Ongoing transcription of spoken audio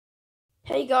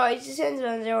Hey guys, it's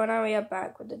Enzo and now we are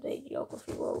back with the Day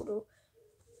Geography World.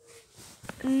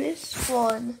 And this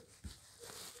one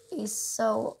is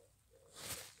so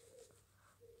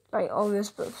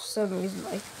obvious, but for some reason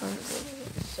I can't do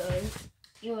it. So,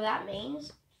 you know what that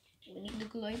means? We need the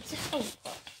globe to help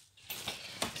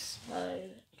us. So,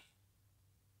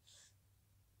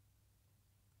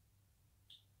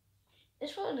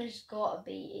 this one has got to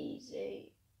be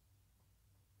easy.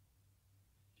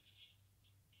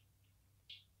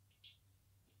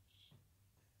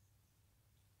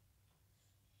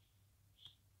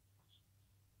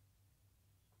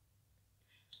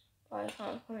 I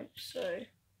can't find so.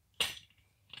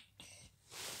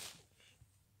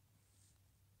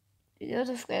 Do the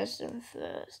other question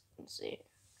first and see.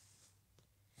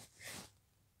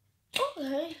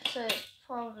 Okay, so it's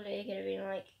probably gonna be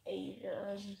like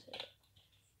Asia, isn't it?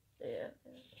 Yeah.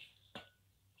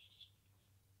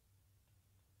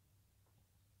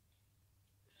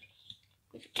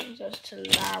 Which brings us to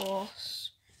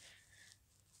Laos.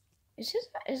 Is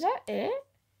that it?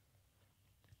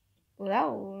 Well,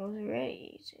 that one was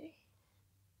really easy.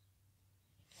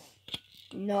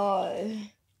 No.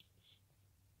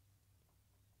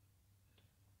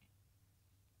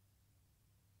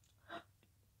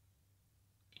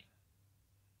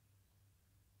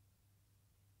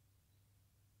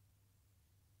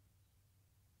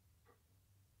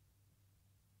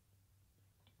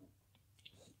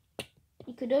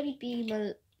 It could only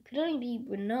be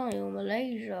Brunei or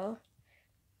Malaysia.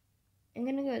 I'm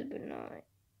gonna go with Brunei.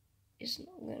 It's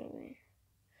not gonna be.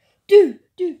 Dude,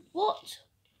 what?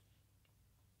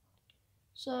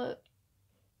 So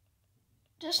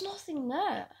there's nothing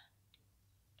there.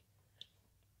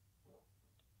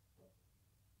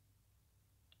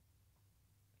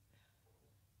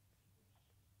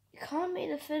 It can't be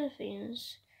the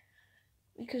Philippines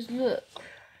because look.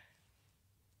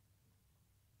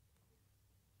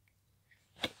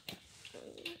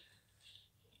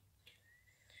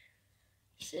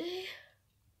 See?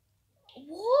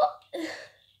 What?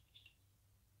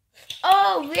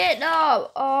 Oh, Vietnam!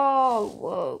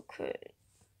 Oh, okay.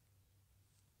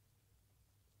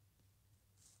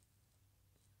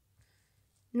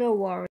 No worries.